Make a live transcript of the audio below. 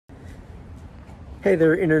Hey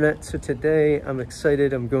there, Internet. So today I'm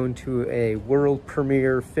excited. I'm going to a world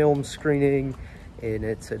premiere film screening, and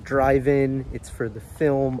it's a drive-in. It's for the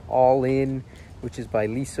film All In, which is by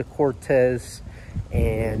Lisa Cortez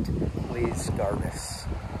and Liz Garbus.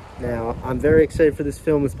 Now, I'm very excited for this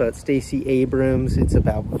film. It's about Stacey Abrams. It's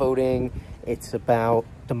about voting. It's about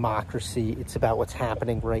democracy. It's about what's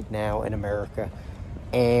happening right now in America.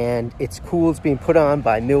 And it's cool. It's being put on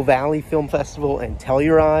by Mill Valley Film Festival and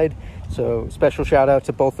Telluride. So special shout out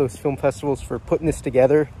to both those film festivals for putting this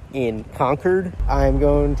together in Concord. I'm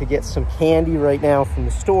going to get some candy right now from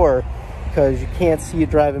the store because you can't see a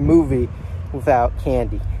drive-in movie without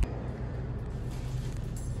candy.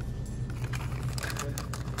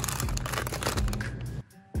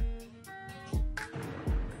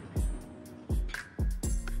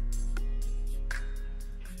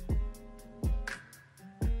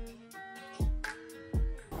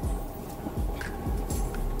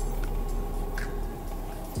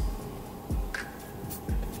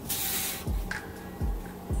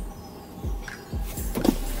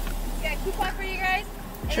 Coupon for you guys,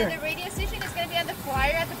 and Sure. then the radio station is going to be on the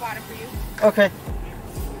flyer at the bottom for you. Okay.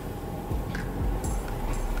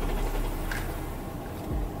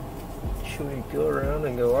 Should we go around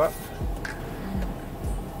and go up?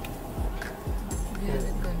 Yeah,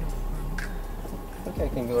 I think I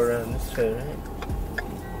can go around this way, right?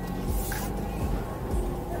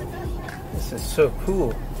 This is so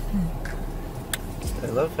cool. I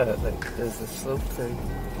love how it like does the slope thing.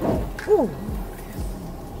 Ooh.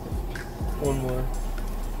 One more.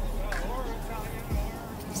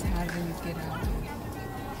 Just how do you get out?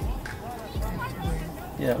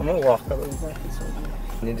 Yeah, I'm gonna walk a little back.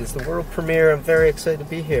 It is the world premiere. I'm very excited to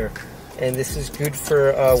be here. And this is good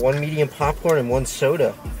for one medium popcorn and one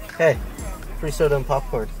soda. Hey, free soda and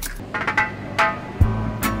popcorn.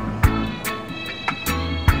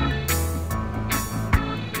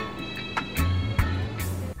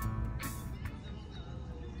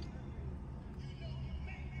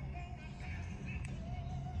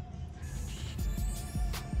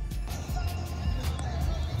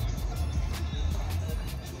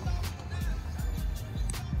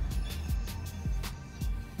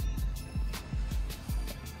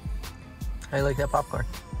 How you like that popcorn?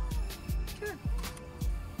 Sure.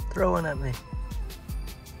 Throw one at me.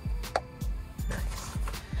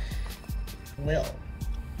 Will.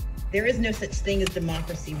 There is no such thing as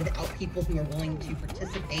democracy without people who are willing to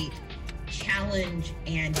participate, challenge,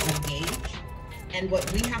 and engage. And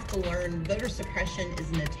what we have to learn, voter suppression is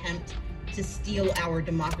an attempt to steal our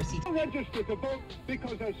democracy. Register to vote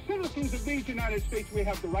because as citizens of these United States, we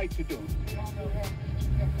have the right to do it.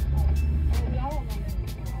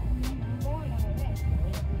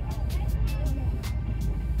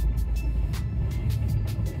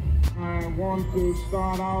 I want to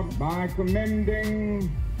start out by commending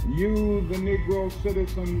you, the Negro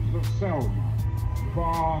citizens of Selma,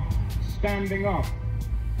 for standing up.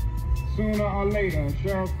 Sooner or later,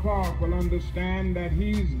 Sheriff Clark will understand that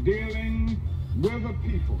he's dealing with a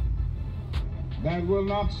people that will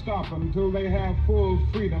not stop until they have full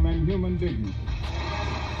freedom and human dignity.